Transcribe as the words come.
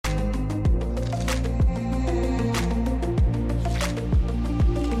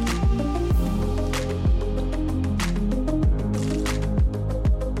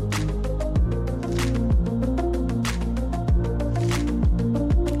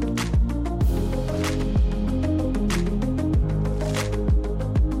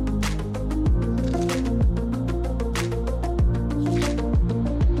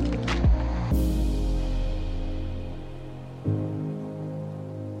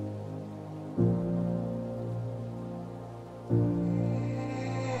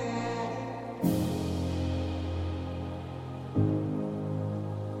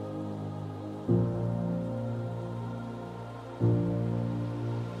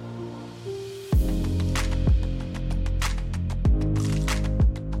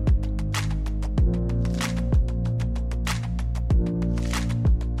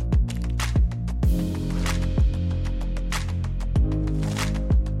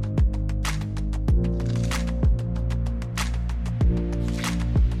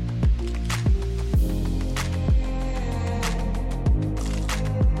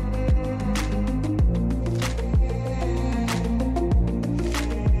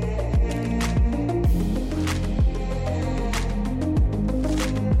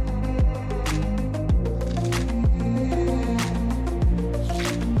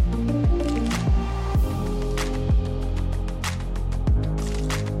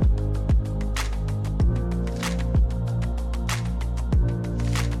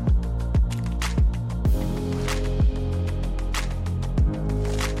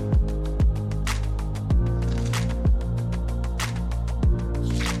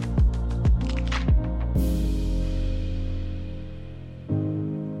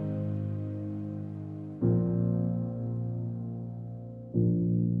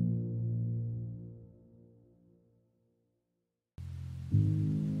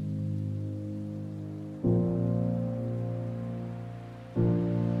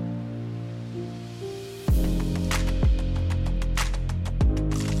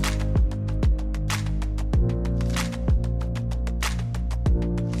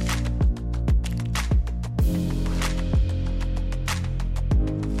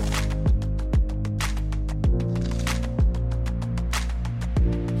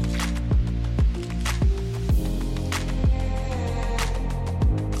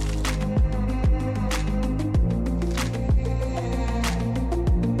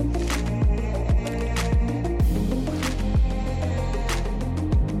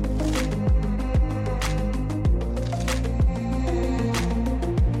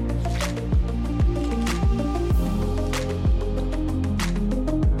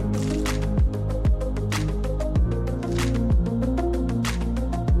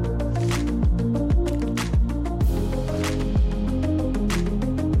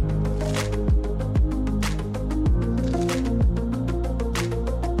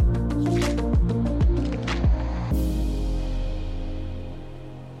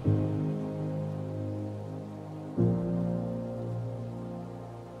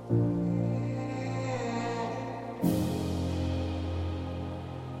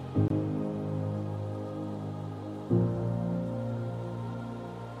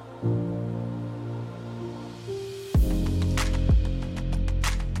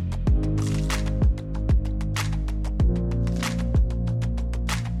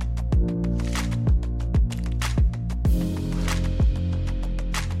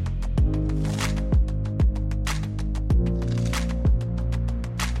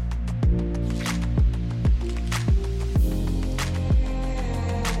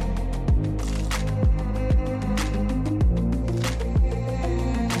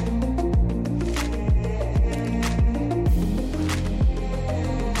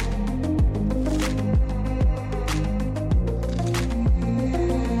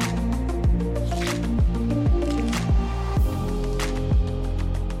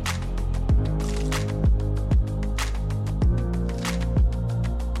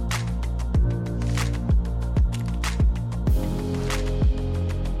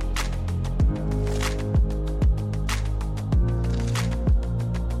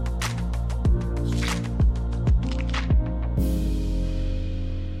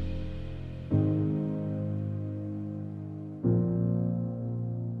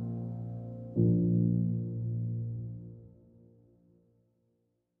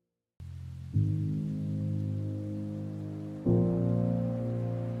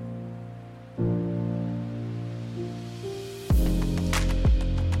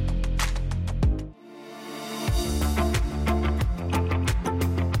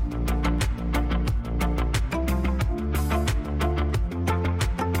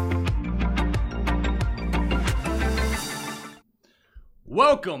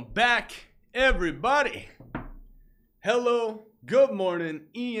Welcome back, everybody. Hello, good morning,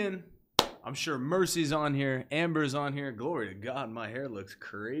 Ian. I'm sure Mercy's on here, Amber's on here. Glory to God, my hair looks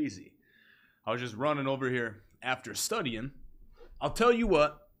crazy. I was just running over here after studying. I'll tell you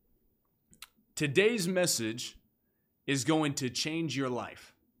what, today's message is going to change your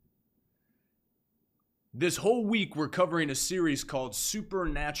life. This whole week, we're covering a series called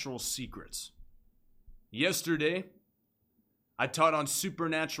Supernatural Secrets. Yesterday, I taught on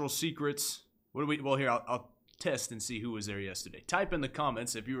supernatural secrets. Well, here, I'll test and see who was there yesterday. Type in the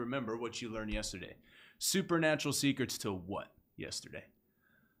comments if you remember what you learned yesterday. Supernatural secrets to what yesterday?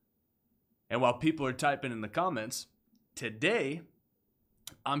 And while people are typing in the comments, today,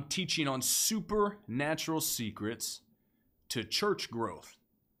 I'm teaching on supernatural secrets to church growth.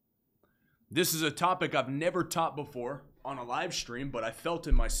 This is a topic I've never taught before on a live stream, but I felt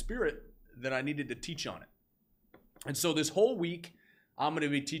in my spirit that I needed to teach on it. And so this whole week, I'm going to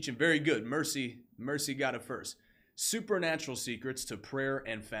be teaching very good. Mercy got it first. Supernatural secrets to prayer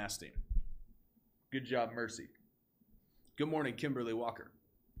and fasting. Good job, Mercy. Good morning, Kimberly Walker.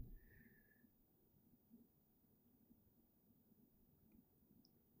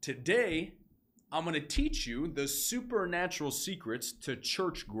 Today, I'm going to teach you the supernatural secrets to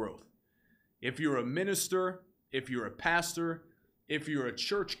church growth. If you're a minister, if you're a pastor, if you're a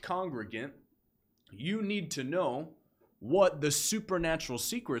church congregant, you need to know what the supernatural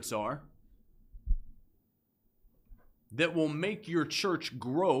secrets are that will make your church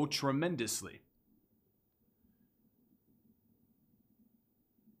grow tremendously.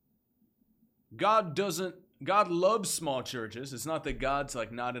 God loves small churches. It's not that God's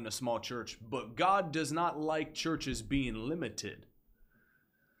like not in a small church, but God does not like churches being limited.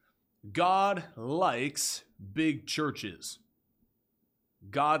 God likes big churches.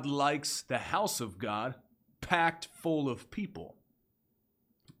 God likes the house of God packed full of people.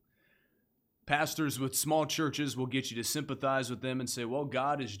 Pastors with small churches will get you to sympathize with them and say, well,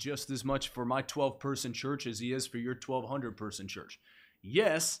 God is just as much for my 12-person church as he is for your 1,200-person church.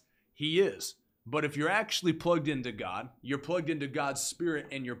 Yes, he is. But if you're actually plugged into God, you're plugged into God's Spirit,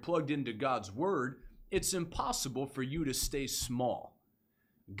 and you're plugged into God's Word, it's impossible for you to stay small.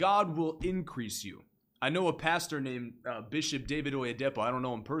 God will increase you. I know a pastor named Bishop David Oyedepo. I don't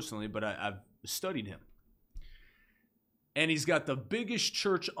know him personally, but I've studied him. And he's got the biggest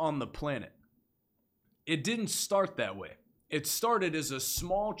church on the planet. It didn't start that way. It started as a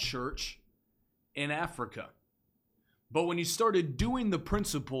small church in Africa. But when he started doing the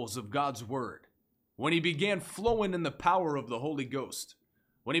principles of God's Word, when he began flowing in the power of the Holy Ghost,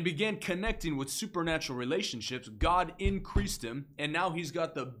 when he began connecting with supernatural relationships, God increased him, and now he's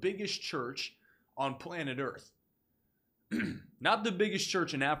got the biggest church on planet Earth. Not the biggest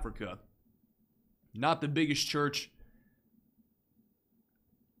church in Africa, not the biggest church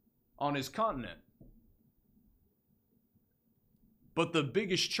on his continent, but the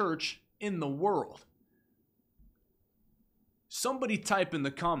biggest church in the world. Somebody type in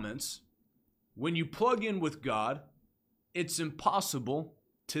the comments, when you plug in with God, it's impossible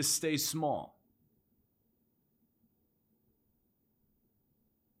to stay small.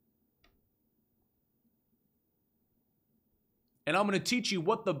 And I'm going to teach you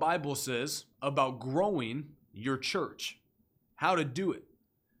what the Bible says about growing your church, how to do it.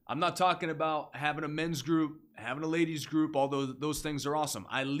 I'm not talking about having a men's group, having a ladies group, although those things are awesome.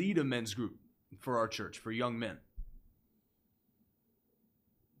 I lead a men's group for our church, for young men.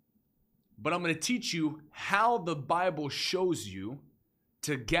 But I'm going to teach you how the Bible shows you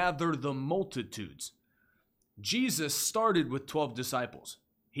to gather the multitudes. Jesus started with 12 disciples.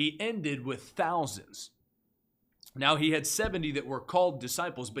 He ended with thousands. Now, he had 70 that were called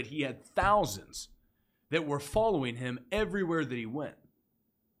disciples, but he had thousands that were following him everywhere that he went.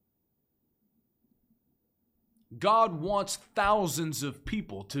 God wants thousands of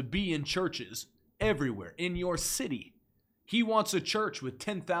people to be in churches everywhere, in your city. He wants a church with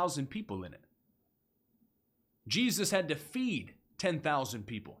 10,000 people in it. Jesus had to feed 10,000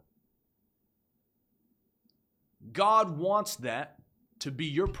 people. God wants that to be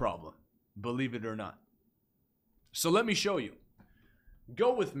your problem, believe it or not. So let me show you.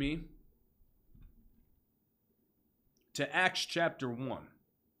 Go with me to Acts chapter 1.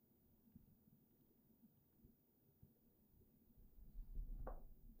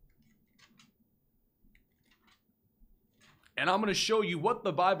 And I'm going to show you what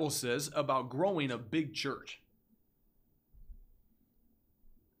the Bible says about growing a big church.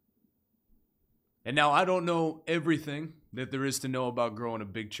 And now I don't know everything that there is to know about growing a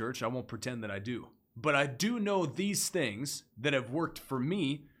big church. I won't pretend that I do. But I do know these things that have worked for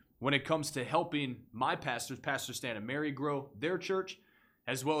me when it comes to helping my pastors, Pastor Stan and Mary, grow their church,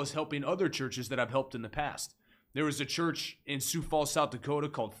 as well as helping other churches that I've helped in the past. There was a church in Sioux Falls, South Dakota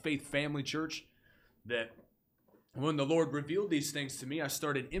called Faith Family Church that when the Lord revealed these things to me, I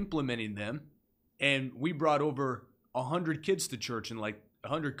started implementing them, and we brought over 100 kids to church and like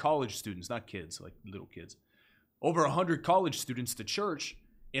 100 college students, not kids, like little kids, over 100 college students to church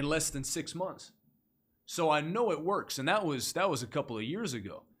in less than 6 months. So I know it works, and that was a couple of years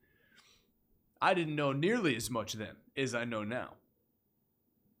ago. I didn't know nearly as much then as I know now.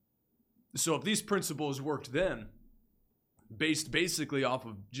 So if these principles worked then, based basically off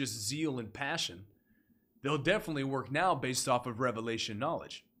of just zeal and passion, they'll definitely work now based off of revelation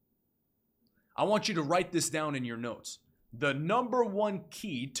knowledge. I want you to write this down in your notes. The number one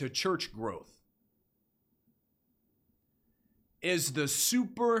key to church growth is the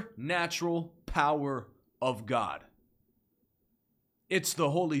supernatural power of God. It's the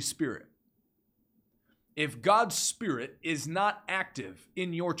Holy Spirit. If God's Spirit is not active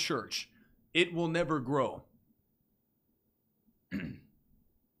in your church, it will never grow.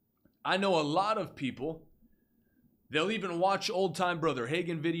 I know a lot of people, they'll even watch old-time Brother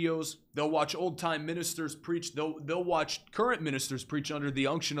Hagin videos. They'll watch old-time ministers preach. They'll watch current ministers preach under the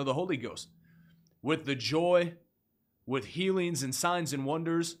unction of the Holy Ghost with the joy, with healings and signs and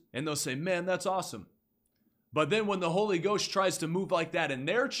wonders. And they'll say, man, that's awesome. But then when the Holy Ghost tries to move like that in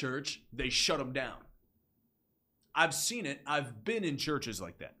their church, they shut them down. I've seen it. I've been in churches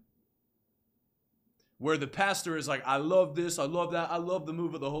like that, where the pastor is like, I love this, I love that, I love the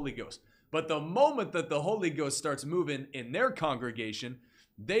move of the Holy Ghost. But the moment that the Holy Ghost starts moving in their congregation,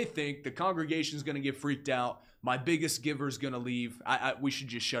 they think the congregation is going to get freaked out. My biggest giver is going to leave. We should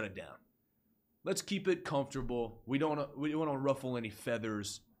just shut it down. Let's keep it comfortable. We don't want to ruffle any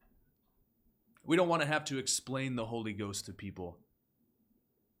feathers. We don't want to have to explain the Holy Ghost to people.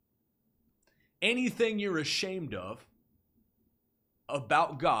 Anything you're ashamed of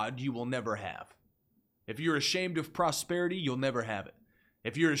about God, you will never have. If you're ashamed of prosperity, you'll never have it.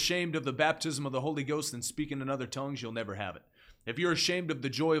 If you're ashamed of the baptism of the Holy Ghost and speaking in other tongues, you'll never have it. If you're ashamed of the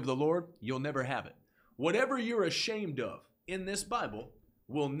joy of the Lord, you'll never have it. Whatever you're ashamed of in this Bible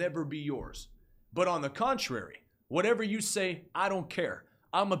will never be yours. But on the contrary, whatever you say, I don't care.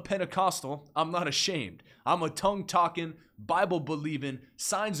 I'm a Pentecostal. I'm not ashamed. I'm a tongue-talking, Bible-believing,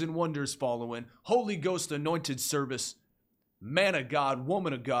 signs and wonders following, Holy Ghost anointed service, man of God,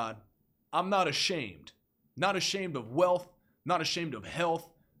 woman of God. I'm not ashamed. Not ashamed of wealth, not ashamed of health,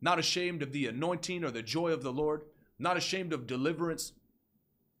 not ashamed of the anointing or the joy of the Lord, not ashamed of deliverance.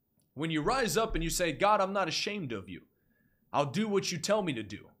 When you rise up and you say, God, I'm not ashamed of you. I'll do what you tell me to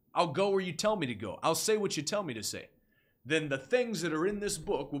do. I'll go where you tell me to go. I'll say what you tell me to say. Then the things that are in this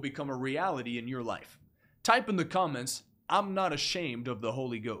book will become a reality in your life. Type in the comments, I'm not ashamed of the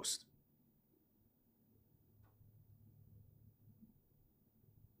Holy Ghost.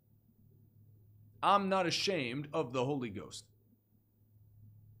 I'm not ashamed of the Holy Ghost.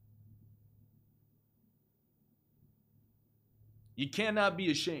 You cannot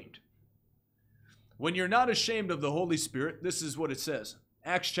be ashamed. When you're not ashamed of the Holy Spirit, this is what it says.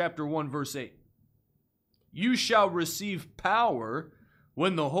 Acts chapter 1, verse 8. You shall receive power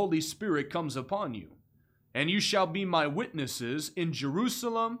when the Holy Spirit comes upon you, and you shall be my witnesses in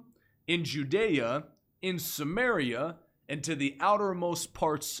Jerusalem, in Judea, in Samaria, and to the outermost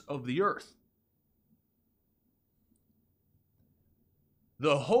parts of the earth.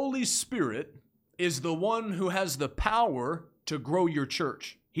 The Holy Spirit is the one who has the power to grow your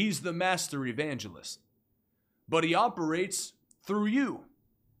church. He's the master evangelist. But he operates through you.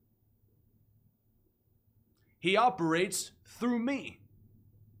 He operates through me.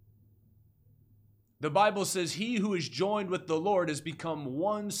 The Bible says, he who is joined with the Lord has become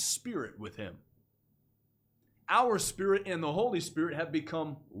one spirit with him. Our spirit and the Holy Spirit have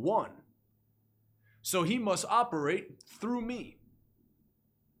become one. So he must operate through me.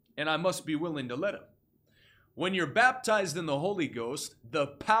 And I must be willing to let him. When you're baptized in the Holy Ghost, the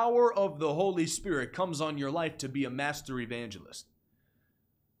power of the Holy Spirit comes on your life to be a master evangelist.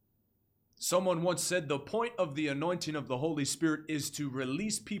 Someone once said the point of the anointing of the Holy Spirit is to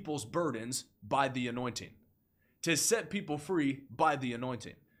release people's burdens by the anointing, to set people free by the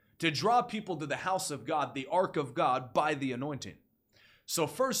anointing, to draw people to the house of God, the ark of God, by the anointing. So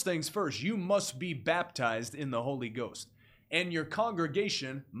first things first, you must be baptized in the Holy Ghost, and your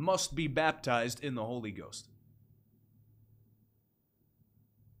congregation must be baptized in the Holy Ghost.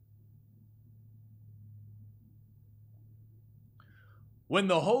 When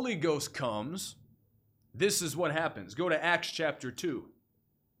the Holy Ghost comes, this is what happens. Go to Acts chapter 2.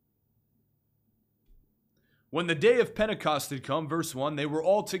 When the day of Pentecost had come, verse 1, they were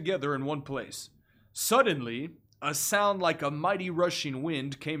all together in one place. Suddenly, a sound like a mighty rushing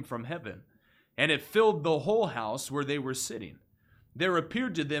wind came from heaven, and it filled the whole house where they were sitting. There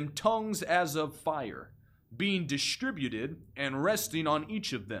appeared to them tongues as of fire, being distributed and resting on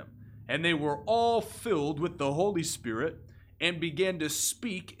each of them. And they were all filled with the Holy Spirit and began to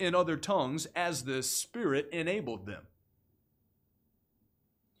speak in other tongues as the Spirit enabled them.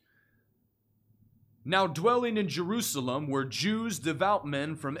 Now dwelling in Jerusalem were Jews, devout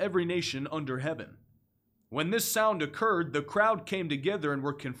men from every nation under heaven. When this sound occurred, the crowd came together and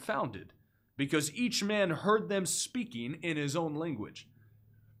were confounded, because each man heard them speaking in his own language.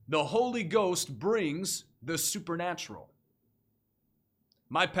 The Holy Ghost brings the supernatural.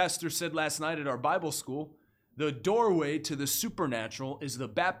 My pastor said last night at our Bible school, the doorway to the supernatural is the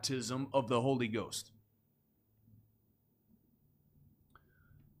baptism of the Holy Ghost.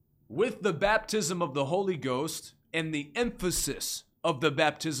 With the baptism of the Holy Ghost and the emphasis of the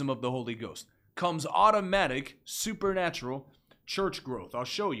baptism of the Holy Ghost comes automatic supernatural church growth. I'll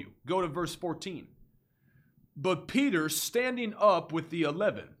show you. Go to verse 14. But Peter, standing up with the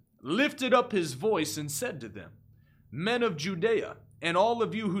 11, lifted up his voice and said to them, Men of Judea, and all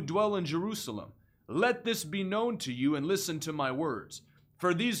of you who dwell in Jerusalem, let this be known to you and listen to my words.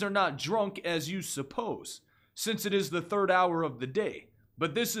 For these are not drunk as you suppose, since it is the 3rd hour of the day.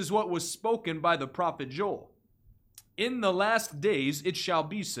 But this is what was spoken by the prophet Joel. In the last days it shall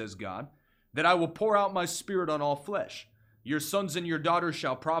be, says God, that I will pour out my spirit on all flesh. Your sons and your daughters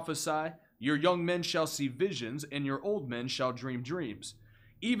shall prophesy, your young men shall see visions, and your old men shall dream dreams.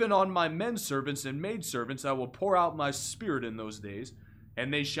 Even on my men servants and maidservants I will pour out my spirit in those days,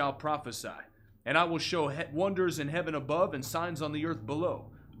 and they shall prophesy. And I will show wonders in heaven above and signs on the earth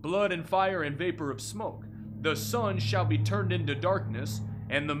below, blood and fire and vapor of smoke. The sun shall be turned into darkness,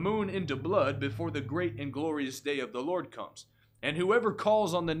 and the moon into blood before the great and glorious day of the Lord comes. And whoever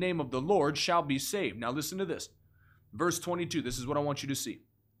calls on the name of the Lord shall be saved. Now listen to this. Verse 22, this is what I want you to see.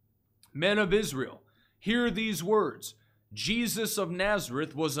 Men of Israel, hear these words. Jesus of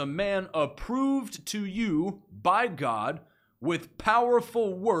Nazareth was a man approved to you by God with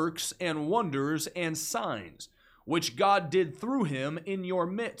powerful works and wonders and signs, which God did through him in your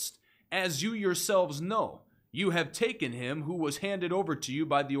midst. As you yourselves know, you have taken him who was handed over to you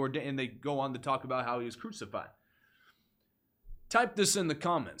by the ordained. And they go on to talk about how he was crucified. Type this in the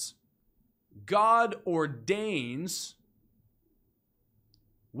comments. God ordains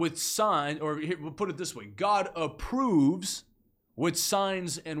with signs, or here, we'll put it this way. God approves with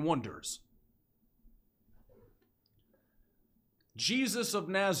signs and wonders. Jesus of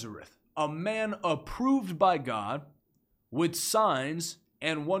Nazareth, a man approved by God with signs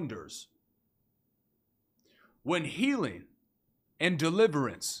and wonders. When healing and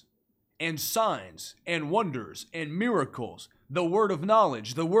deliverance and signs and wonders and miracles, the word of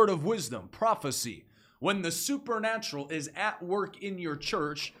knowledge, the word of wisdom, prophecy, when the supernatural is at work in your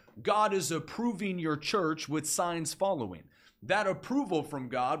church, God is approving your church with signs following. That approval from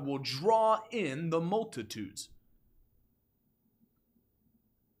God will draw in the multitudes.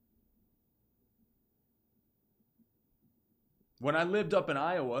 When I lived up in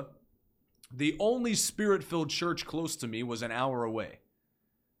Iowa, the only spirit-filled church close to me was an hour away.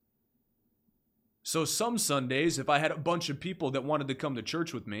 So some Sundays, if I had a bunch of people that wanted to come to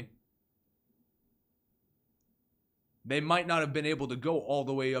church with me, they might not have been able to go all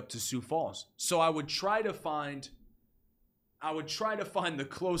the way up to Sioux Falls. So I would try to find the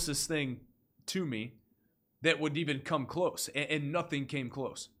closest thing to me that would even come close, and nothing came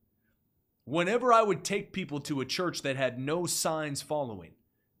close. Whenever I would take people to a church that had no signs following,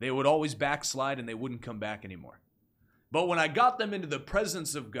 they would always backslide and they wouldn't come back anymore. But when I got them into the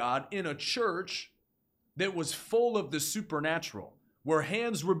presence of God in a church that was full of the supernatural, where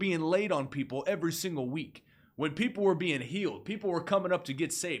hands were being laid on people every single week, when people were being healed, people were coming up to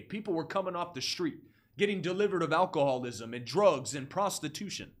get saved, people were coming off the street, getting delivered of alcoholism and drugs and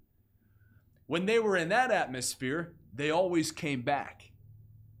prostitution. When they were in that atmosphere, they always came back.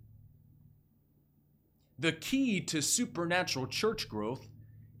 The key to supernatural church growth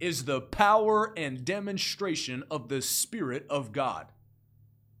is the power and demonstration of the Spirit of God.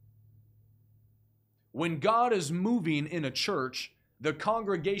 When God is moving in a church, the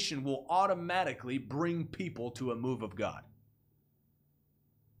congregation will automatically bring people to a move of God.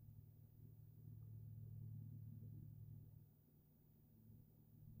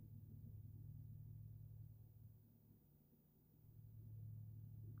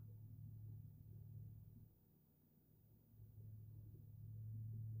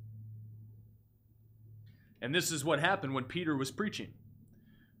 And this is what happened when Peter was preaching.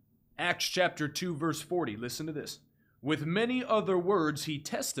 Acts chapter 2, verse 40. Listen to this. With many other words he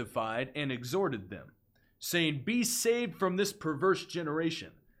testified and exhorted them, saying, "Be saved from this perverse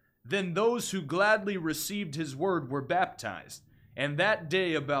generation." Then those who gladly received his word were baptized, and that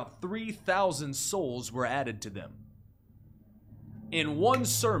day about 3,000 souls were added to them. In one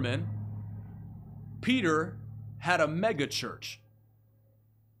sermon, Peter had a mega church.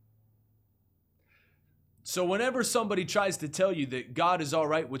 So whenever somebody tries to tell you that God is all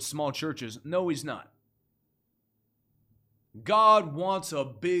right with small churches, no, he's not. God wants a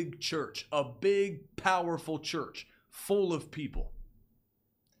big church, a big, powerful church full of people.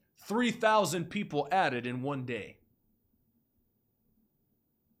 3,000 people added in one day.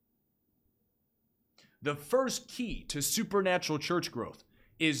 The first key to supernatural church growth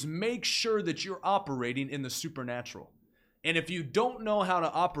is make sure that you're operating in the supernatural. And if you don't know how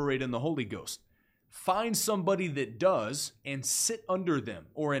to operate in the Holy Ghost, find somebody that does and sit under them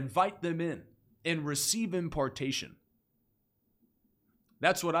or invite them in and receive impartation.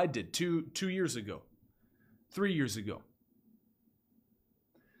 That's what I did 2 years ago, 3 years ago.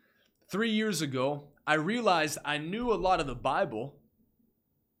 3 years ago, I realized I knew a lot of the Bible.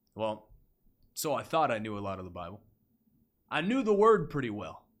 Well, so I thought I knew a lot of the Bible. I knew the word pretty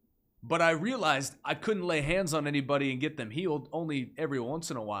well, but I realized I couldn't lay hands on anybody and get them healed, only every once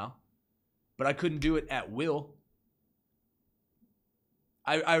in a while. But I couldn't do it at will.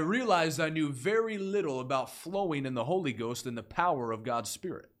 I realized I knew very little about flowing in the Holy Ghost and the power of God's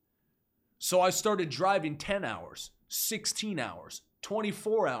Spirit. So I started driving 10 hours, 16 hours,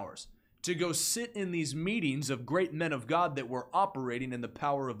 24 hours to go sit in these meetings of great men of God that were operating in the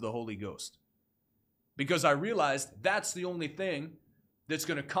power of the Holy Ghost. Because I realized that's the only thing that's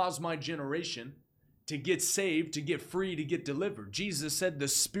going to cause my generation to get saved, to get free, to get delivered. Jesus said, "The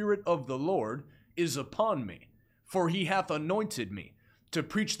Spirit of the Lord is upon me, for he hath anointed me to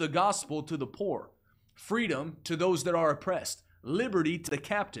preach the gospel to the poor, freedom to those that are oppressed, liberty to the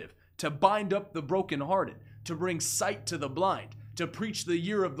captive, to bind up the brokenhearted, to bring sight to the blind, to preach the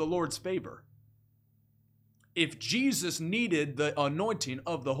year of the Lord's favor." If Jesus needed the anointing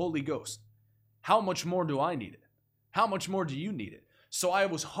of the Holy Ghost, how much more do I need it? How much more do you need it? So I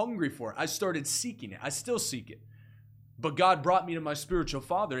was hungry for it. I started seeking it. I still seek it. But God brought me to my spiritual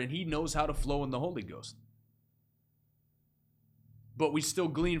father, and he knows how to flow in the Holy Ghost. But we still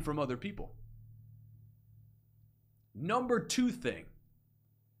glean from other people. Number 2 thing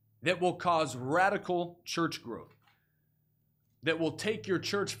that will cause radical church growth, that will take your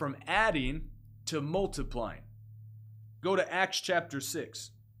church from adding to multiplying. Go to Acts chapter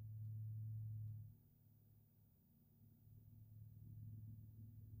 6.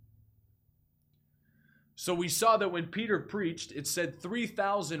 So we saw that when Peter preached, it said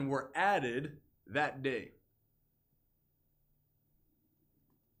 3,000 were added that day.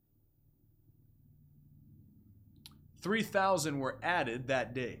 "3,000 were added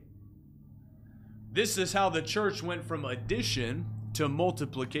that day." This is how the church went from addition to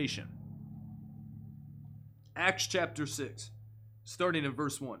multiplication. Acts chapter 6, starting in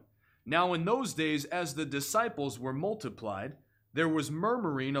verse 1. "Now in those days, as the disciples were multiplied, there was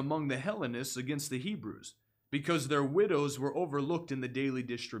murmuring among the Hellenists against the Hebrews, because their widows were overlooked in the daily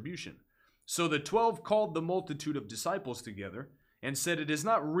distribution. So the 12 called the multitude of disciples together and said, 'It is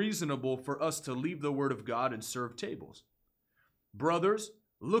not reasonable for us to leave the word of God and serve tables. Brothers,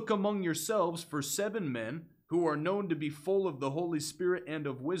 look among yourselves for 7 men who are known to be full of the Holy Spirit and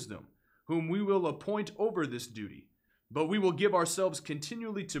of wisdom, whom we will appoint over this duty. But we will give ourselves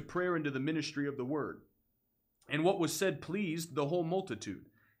continually to prayer and to the ministry of the word.' And what was said pleased the whole multitude.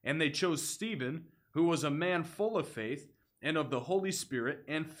 And they chose Stephen, who was a man full of faith and of the Holy Spirit,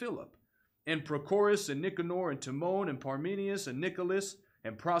 and Philip, and Prochorus, and Nicanor, and Timon, and Parmenius, and Nicholas,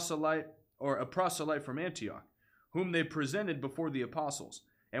 and a proselyte from Antioch, whom they presented before the apostles.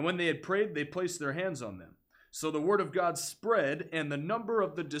 And when they had prayed, they placed their hands on them. So the word of God spread, and the number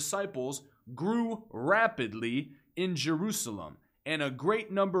of the disciples grew rapidly in Jerusalem, and a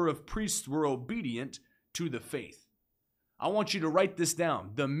great number of priests were obedient to the faith." I want you to write this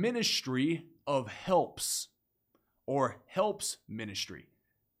down. The ministry of helps, or helps ministry.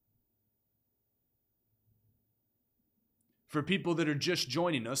 For people that are just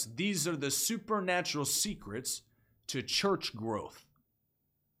joining us, these are the supernatural secrets to church growth.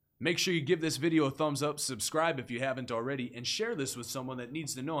 Make sure you give this video a thumbs up, subscribe if you haven't already, and share this with someone that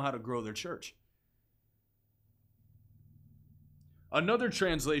needs to know how to grow their church. Another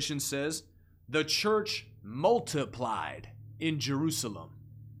translation says, "The church multiplied in Jerusalem."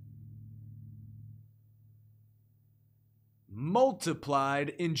 Multiplied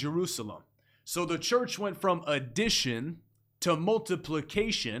in Jerusalem. So the church went from addition to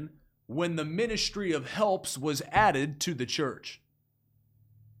multiplication when the ministry of helps was added to the church.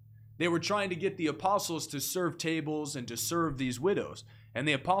 They were trying to get the apostles to serve tables and to serve these widows. And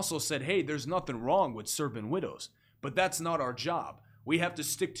the apostles said, hey, there's nothing wrong with serving widows, but that's not our job. We have to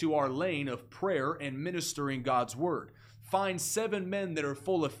stick to our lane of prayer and ministering God's word. Find 7 men that are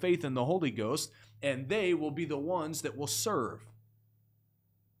full of faith in the Holy Ghost, and they will be the ones that will serve.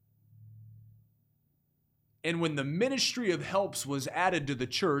 And when the ministry of helps was added to the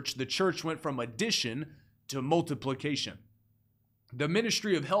church went from addition to multiplication. The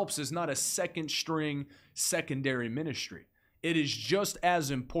ministry of helps is not a second string, secondary ministry. It is just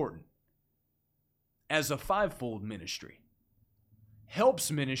as important as a fivefold ministry. Helps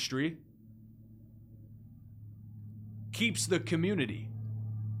ministry keeps the community,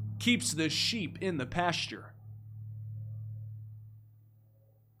 keeps the sheep in the pasture.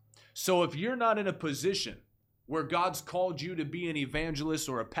 So if you're not in a position where God's called you to be an evangelist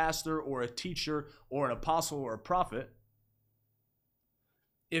or a pastor or a teacher or an apostle or a prophet,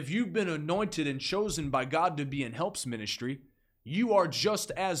 if you've been anointed and chosen by God to be in helps ministry, you are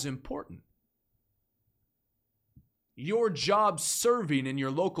just as important. Your job serving in your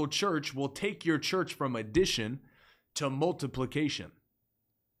local church will take your church from addition to multiplication.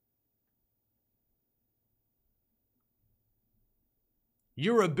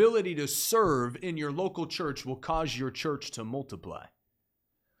 Your ability to serve in your local church will cause your church to multiply.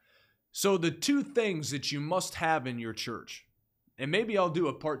 So the 2 things that you must have in your church, and maybe I'll do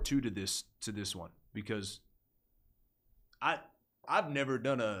a part 2 to this one, because I've never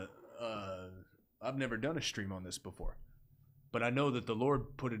done a stream on this before, but I know that the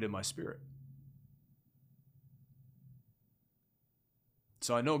Lord put it in my spirit.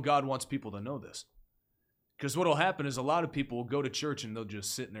 So I know God wants people to know this. Because what will happen is a lot of people will go to church and they'll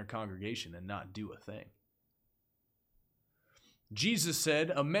just sit in their congregation and not do a thing. Jesus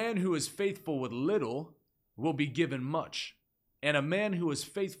said, a man who is faithful with little will be given much, and a man who is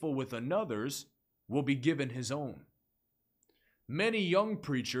faithful with another's will be given his own. Many young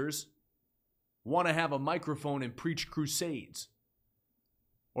preachers want to have a microphone and preach crusades,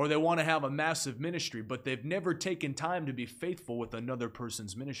 or they want to have a massive ministry, but they've never taken time to be faithful with another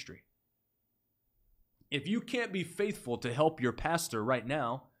person's ministry. If you can't be faithful to help your pastor right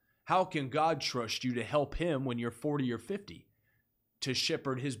now, how can God trust you to help him when you're 40 or 50 to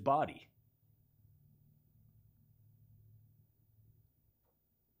shepherd his body?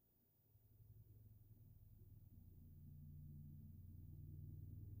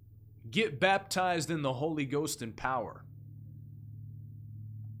 Get baptized in the Holy Ghost and power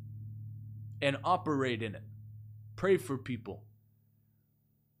and operate in it. Pray for people.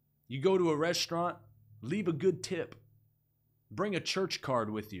 You go to a restaurant, leave a good tip. Bring a church card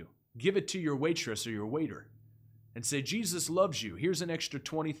with you. Give it to your waitress or your waiter and say, Jesus loves you. Here's an extra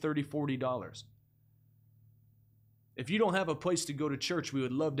 $20, $30, $40. If you don't have a place to go to church, we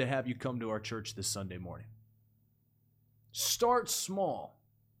would love to have you come to our church this Sunday morning. Start small.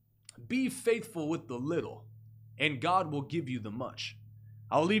 Be faithful with the little, and God will give you the much.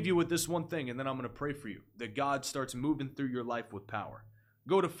 I'll leave you with this one thing, and then I'm going to pray for you, that God starts moving through your life with power.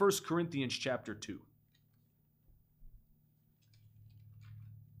 Go to 1 Corinthians chapter 2.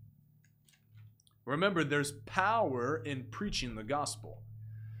 Remember, there's power in preaching the gospel.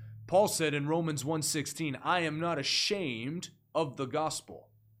 Paul said in Romans 1:16, I am not ashamed of the gospel,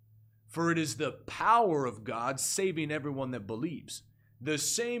 for it is the power of God saving everyone that believes. The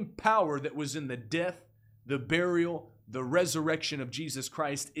same power that was in the death, the burial, the resurrection of Jesus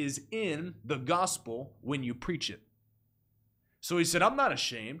Christ is in the gospel when you preach it. So he said, I'm not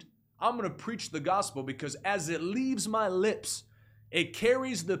ashamed. I'm going to preach the gospel because as it leaves my lips, it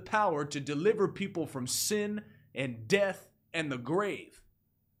carries the power to deliver people from sin and death and the grave.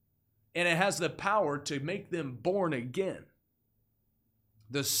 And it has the power to make them born again.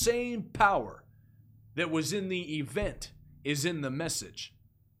 The same power that was in the event is in the message.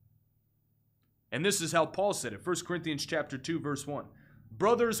 And this is how Paul said it. 1 Corinthians chapter 2, verse 1.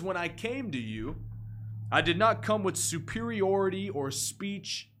 Brothers, when I came to you, I did not come with superiority or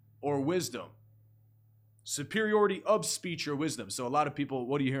speech or wisdom. Superiority of speech or wisdom. So a lot of people,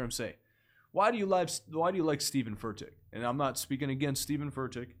 what do you hear them say? Why do you like Stephen Furtick? And I'm not speaking against Stephen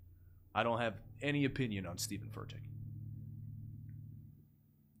Furtick. I don't have any opinion on Stephen Furtick.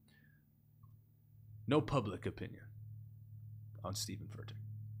 No public opinion on Stephen Furtick.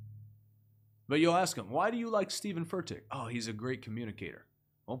 But you'll ask him, why do you like Stephen Furtick? Oh, he's a great communicator.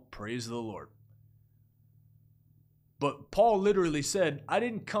 Well, praise the Lord. But Paul literally said, I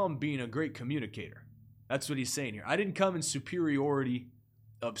didn't come being a great communicator. That's what he's saying here. I didn't come in superiority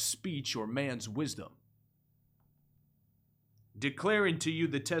of speech or man's wisdom. Declaring to you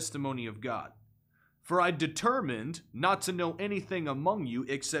the testimony of God. For I determined not to know anything among you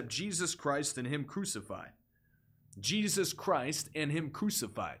except Jesus Christ and him crucified. Jesus Christ and him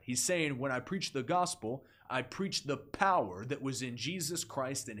crucified. He's saying, when I preach the gospel, I preach the power that was in Jesus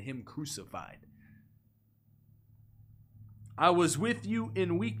Christ and him crucified. I was with you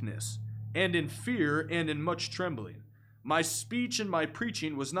in weakness, and in fear, and in much trembling. My speech and my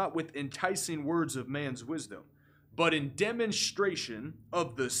preaching was not with enticing words of man's wisdom, but in demonstration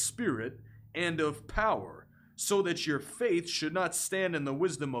of the Spirit and of power, so that your faith should not stand in the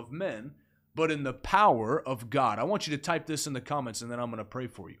wisdom of men, but in the power of God. I want you to type this in the comments, and then I'm going to pray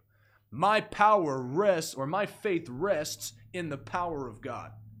for you. My power rests, or my faith rests in the power of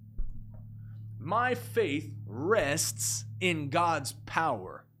God. My faith rests in God's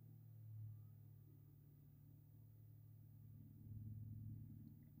power.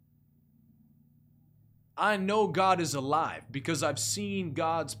 I know God is alive because I've seen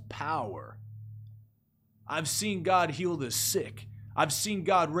God's power. I've seen God heal the sick. I've seen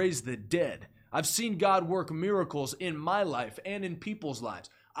God raise the dead. I've seen God work miracles in my life and in people's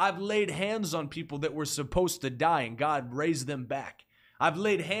lives. I've laid hands on people that were supposed to die and God raised them back. I've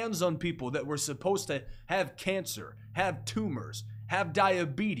laid hands on people that were supposed to have cancer, have tumors, have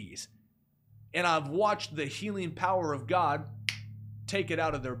diabetes, and I've watched the healing power of God take it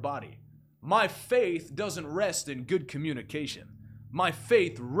out of their body. My faith doesn't rest in good communication. My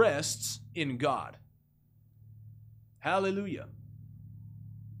faith rests in God. Hallelujah.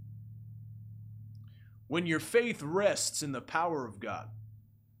 When your faith rests in the power of God.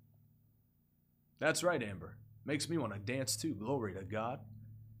 That's right, Amber. Makes me want to dance too. Glory to God.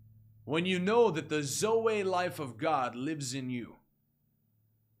 When you know that the Zoe life of God lives in you,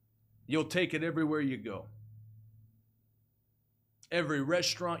 you'll take it everywhere you go. Every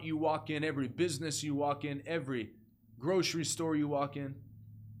restaurant you walk in, every business you walk in, every grocery store you walk in,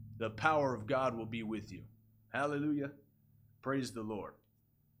 the power of God will be with you. Hallelujah. Praise the Lord.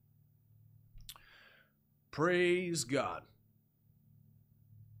 Praise God.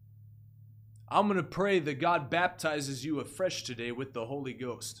 I'm going to pray that God baptizes you afresh today with the Holy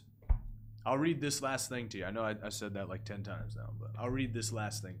Ghost. I'll read this last thing to you. I know I said that like 10 times now, but I'll read this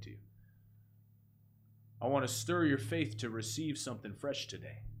last thing to you. I want to stir your faith to receive something fresh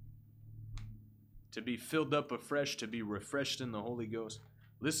today. To be filled up afresh, to be refreshed in the Holy Ghost.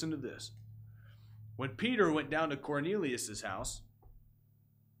 Listen to this. When Peter went down to Cornelius' house,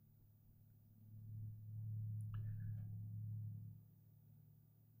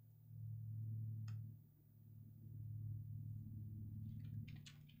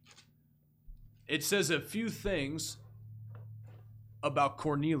 it says a few things about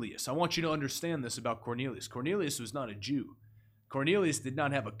Cornelius. I want you to understand this about Cornelius. Cornelius was not a Jew. Cornelius did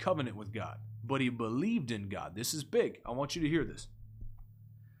not have a covenant with God, but he believed in God. This is big. I want you to hear this.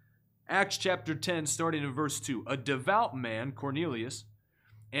 Acts chapter 10, starting in verse 2. A devout man, Cornelius,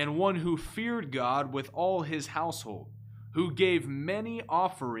 and one who feared God with all his household, who gave many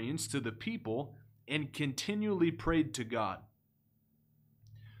offerings to the people and continually prayed to God.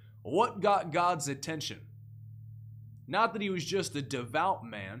 What got God's attention? Not that he was just a devout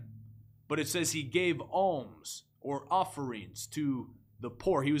man, but it says he gave alms or offerings to the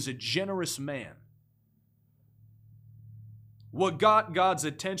poor. He was a generous man. What got God's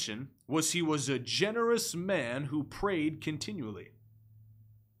attention was he was a generous man who prayed continually.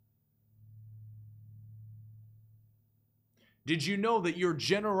 Did you know that your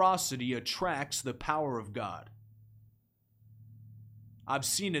generosity attracts the power of God? I've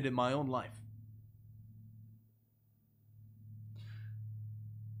seen it in my own life.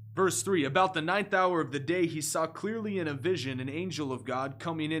 Verse 3, about the 9th hour of the day, he saw clearly in a vision an angel of God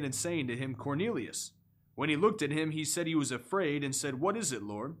coming in and saying to him, Cornelius. When he looked at him, he said he was afraid and said, What is it,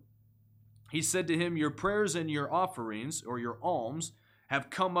 Lord? He said to him, Your prayers and your offerings, or your alms, have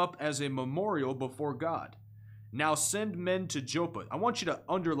come up as a memorial before God. Now send men to Joppa. I want you to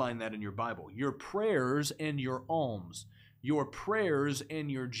underline that in your Bible. Your prayers and your alms, your prayers and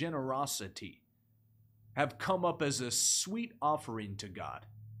your generosity have come up as a sweet offering to God.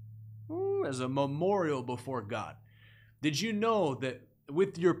 As a memorial before God. Did you know that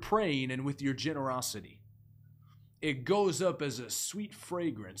with your praying and with your generosity, it goes up as a sweet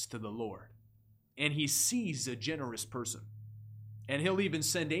fragrance to the Lord? And he sees a generous person. And he'll even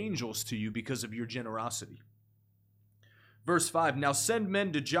send angels to you because of your generosity. Verse 5, now send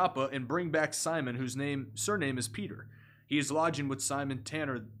men to Joppa and bring back Simon, whose surname is Peter. He is lodging with Simon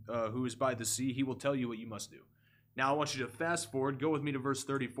Tanner, who is by the sea. He will tell you what you must do. Now I want you to fast forward. Go with me to verse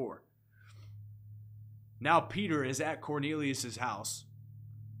 34. Now Peter is at Cornelius' house.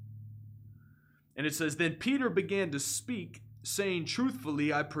 And it says, Then Peter began to speak saying,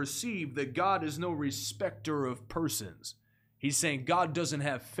 truthfully, I perceive that God is no respecter of persons. He's saying God doesn't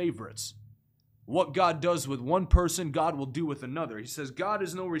have favorites. What God does with one person, God will do with another. He says God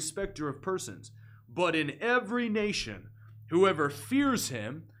is no respecter of persons, but in every nation, whoever fears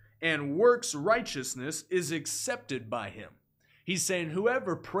him and works righteousness is accepted by him. He's saying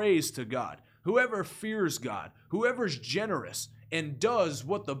whoever prays to God, whoever fears God, whoever's generous and does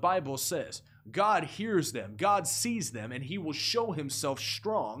what the Bible says, God hears them, God sees them, and he will show himself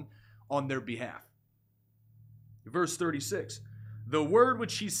strong on their behalf. Verse 36, the word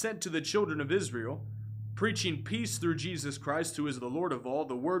which he sent to the children of Israel, preaching peace through Jesus Christ, who is the Lord of all,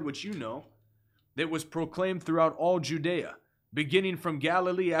 the word which you know, that was proclaimed throughout all Judea, beginning from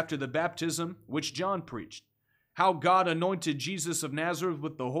Galilee after the baptism which John preached, how God anointed Jesus of Nazareth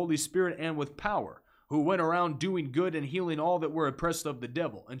with the Holy Spirit and with power, who went around doing good and healing all that were oppressed of the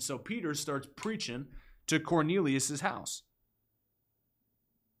devil. And so Peter starts preaching to Cornelius' house.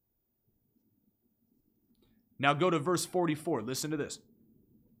 Now go to verse 44. Listen to this.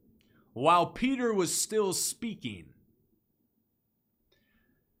 While Peter was still speaking,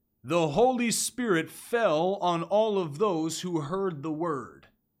 the Holy Spirit fell on all of those who heard the word.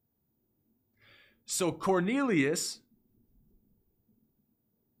 So Cornelius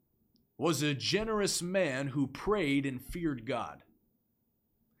was a generous man who prayed and feared God.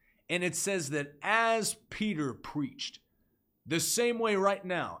 And it says that as Peter preached, the same way right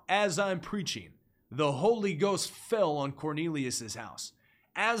now, as I'm preaching, the Holy Ghost fell on Cornelius' house.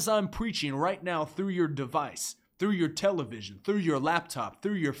 As I'm preaching right now through your device, through your television, through your laptop,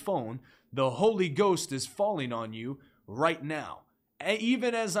 through your phone, the Holy Ghost is falling on you right now.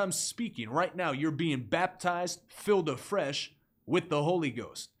 Even as I'm speaking right now, you're being baptized, filled afresh with the Holy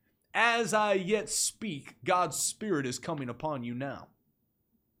Ghost. As I yet speak, God's Spirit is coming upon you now.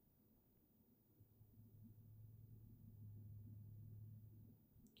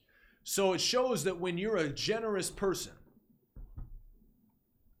 So it shows that when you're a generous person,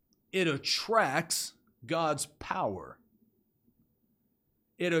 it attracts God's power.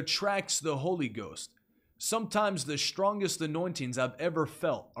 It attracts the Holy Ghost. Sometimes the strongest anointings I've ever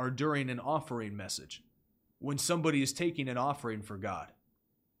felt are during an offering message, when somebody is taking an offering for God.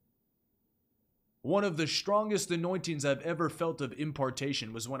 One of the strongest anointings I've ever felt of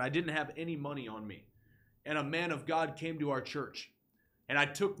impartation was when I didn't have any money on me, and a man of God came to our church. And I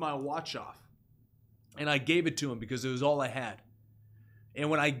took my watch off and I gave it to him because it was all I had. And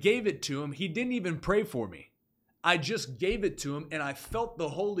when I gave it to him, he didn't even pray for me. I just gave it to him and I felt the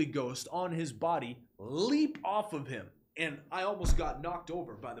Holy Ghost on his body leap off of him. And I almost got knocked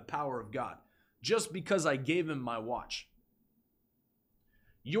over by the power of God just because I gave him my watch.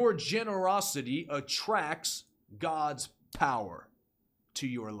 Your generosity attracts God's power to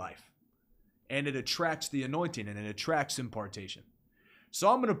your life. And it attracts the anointing and it attracts impartation. So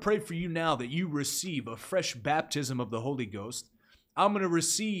I'm going to pray for you now that you receive a fresh baptism of the Holy Ghost. I'm going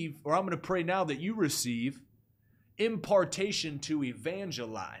to pray now that you receive impartation to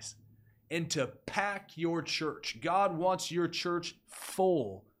evangelize and to pack your church. God wants your church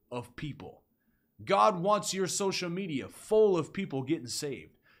full of people. God wants your social media full of people getting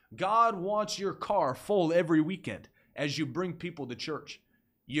saved. God wants your car full every weekend as you bring people to church.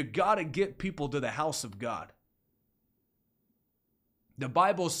 You got to get people to the house of God. The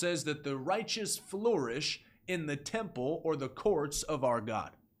Bible says that the righteous flourish in the temple or the courts of our God.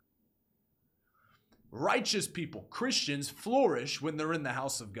 Righteous people, Christians, flourish when they're in the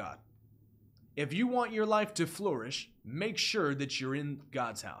house of God. If you want your life to flourish, make sure that you're in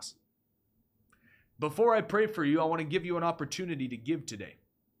God's house. Before I pray for you, I want to give you an opportunity to give today.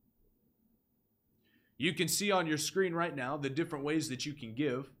 You can see on your screen right now the different ways that you can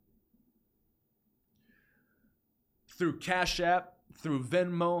give. Through Cash App, through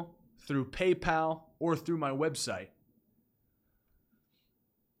Venmo, through PayPal, or through my website.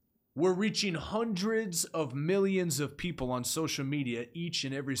 We're reaching hundreds of millions of people on social media each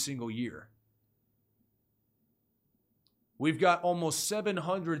and every single year. We've got almost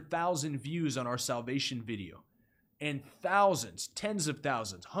 700,000 views on our salvation video, and thousands, tens of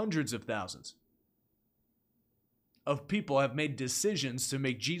thousands, hundreds of thousands of people have made decisions to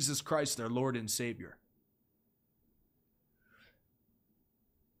make Jesus Christ their Lord and Savior.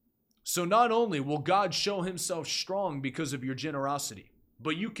 So not only will God show himself strong because of your generosity,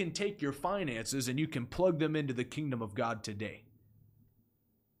 but you can take your finances and you can plug them into the kingdom of God today.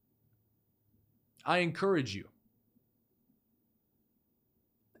 I encourage you.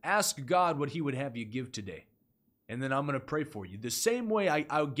 Ask God what he would have you give today. And then I'm going to pray for you. The same way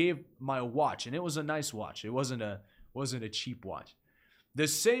I gave my watch, and it was a nice watch. It wasn't a cheap watch. The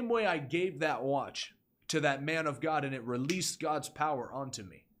same way I gave that watch to that man of God, and it released God's power onto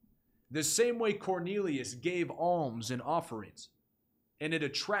me. The same way Cornelius gave alms and offerings, and it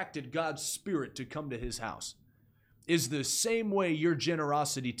attracted God's Spirit to come to his house, is the same way your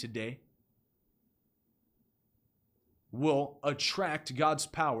generosity today will attract God's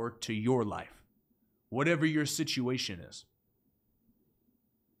power to your life, whatever your situation is.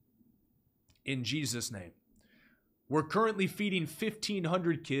 In Jesus' name. We're currently feeding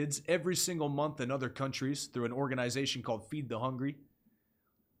 1,500 kids every single month in other countries through an organization called Feed the Hungry.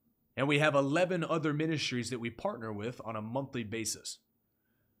 And we have 11 other ministries that we partner with on a monthly basis.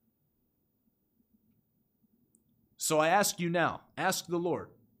 So I ask you now, ask the Lord,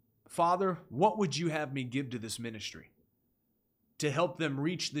 Father, what would you have me give to this ministry to help them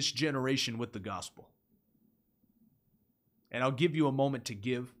reach this generation with the gospel? And I'll give you a moment to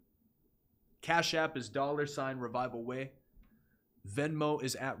give. Cash App is $Revival Way. Venmo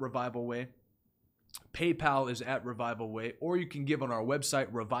is at Revival Way. PayPal is at Revival Way. Or you can give on our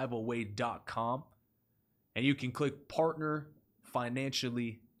website, revivalway.com. And you can click Partner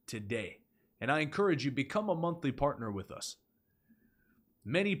Financially today. And I encourage you, become a monthly partner with us.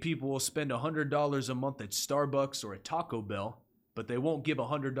 Many people will spend $100 a month at Starbucks or at Taco Bell, but they won't give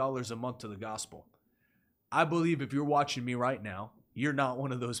 $100 a month to the gospel. I believe if you're watching me right now, you're not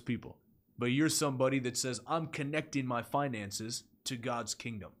one of those people. But you're somebody that says, I'm connecting my finances to God's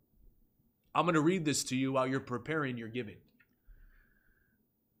kingdom. I'm going to read this to you while you're preparing your giving.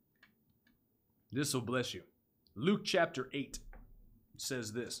 This will bless you. Luke chapter 8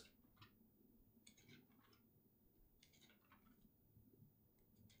 says this.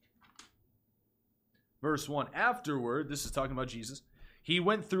 Verse 1, afterward, this is talking about Jesus, he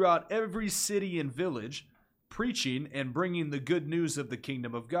went throughout every city and village, preaching and bringing the good news of the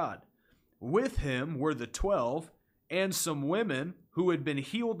kingdom of God. With him were the 12, and some women who had been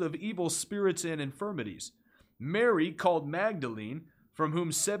healed of evil spirits and infirmities. Mary, called Magdalene, from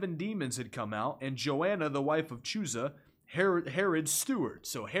whom 7 demons had come out, and Joanna, the wife of Chuza, Herod's steward.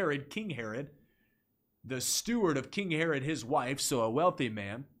 So Herod, King Herod, the steward of King Herod, his wife, so a wealthy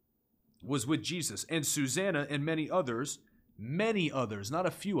man, was with Jesus. And Susanna and many others, not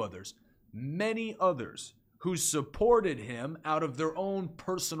a few others, many others, who supported him out of their own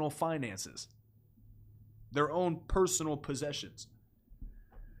personal finances, their own personal possessions.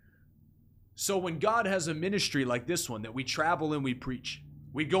 So when God has a ministry like this one, that we travel and we preach,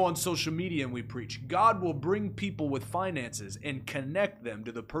 we go on social media and we preach, God will bring people with finances and connect them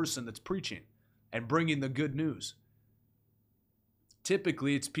to the person that's preaching and bringing the good news.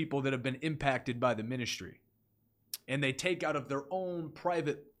 Typically, it's people that have been impacted by the ministry, and they take out of their own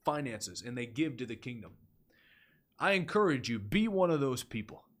private finances and they give to the kingdom. I encourage you, be one of those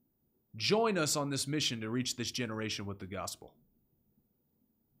people. Join us on this mission to reach this generation with the gospel.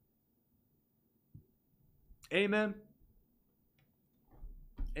 Amen.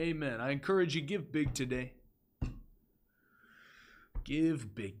 Amen. I encourage you, give big today.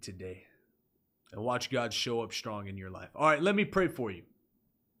 Give big today. And watch God show up strong in your life. All right, let me pray for you.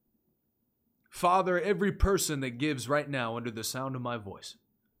 Father, every person that gives right now under the sound of my voice,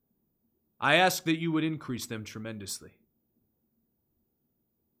 I ask that you would increase them tremendously.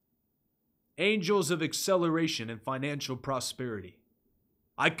 Angels of acceleration and financial prosperity,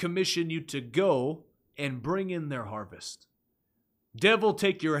 I commission you to go and bring in their harvest. Devil,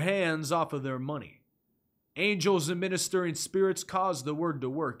 take your hands off of their money. Angels and ministering spirits, cause the word to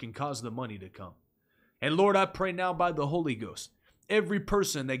work and cause the money to come. And Lord, I pray now by the Holy Ghost, every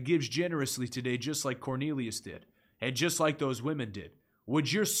person that gives generously today, just like Cornelius did, and just like those women did,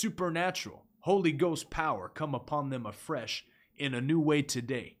 would your supernatural Holy Ghost power come upon them afresh in a new way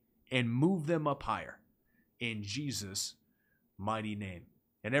today and move them up higher in Jesus' mighty name.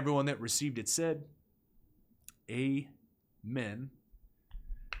 And everyone that received it said, amen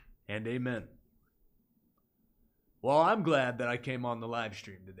and amen. Well, I'm glad that I came on the live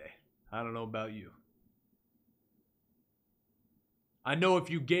stream today. I don't know about you. I know if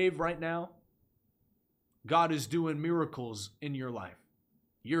you gave right now, God is doing miracles in your life.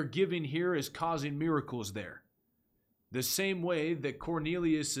 Your giving here is causing miracles there. The same way that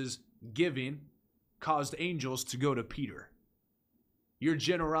Cornelius' giving caused angels to go to Peter. Your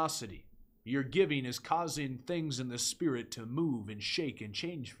generosity, your giving is causing things in the spirit to move and shake and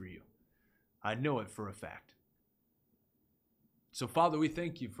change for you. I know it for a fact. So, Father, we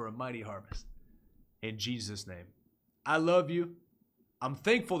thank you for a mighty harvest. In Jesus' name. I love you. I'm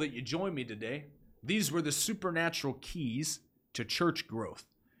thankful that you joined me today. These were the supernatural keys to church growth.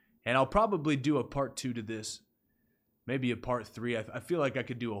 And I'll probably do a part 2 to this. Maybe a part 3. I feel like I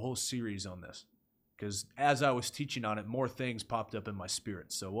could do a whole series on this. Because as I was teaching on it, more things popped up in my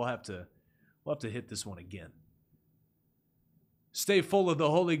spirit. So we'll have We'll have to hit this one again. Stay full of the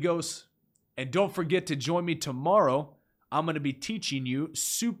Holy Ghost. And don't forget to join me tomorrow. I'm going to be teaching you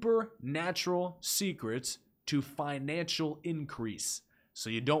supernatural secrets to financial increase. So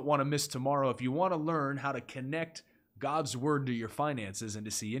you don't want to miss tomorrow. If you want to learn how to connect God's word to your finances and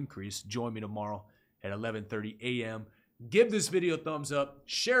to see increase, join me tomorrow at 11:30 a.m. Give this video a thumbs up.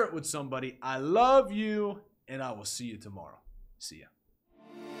 Share it with somebody. I love you, and I will see you tomorrow. See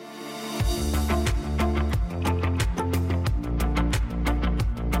ya.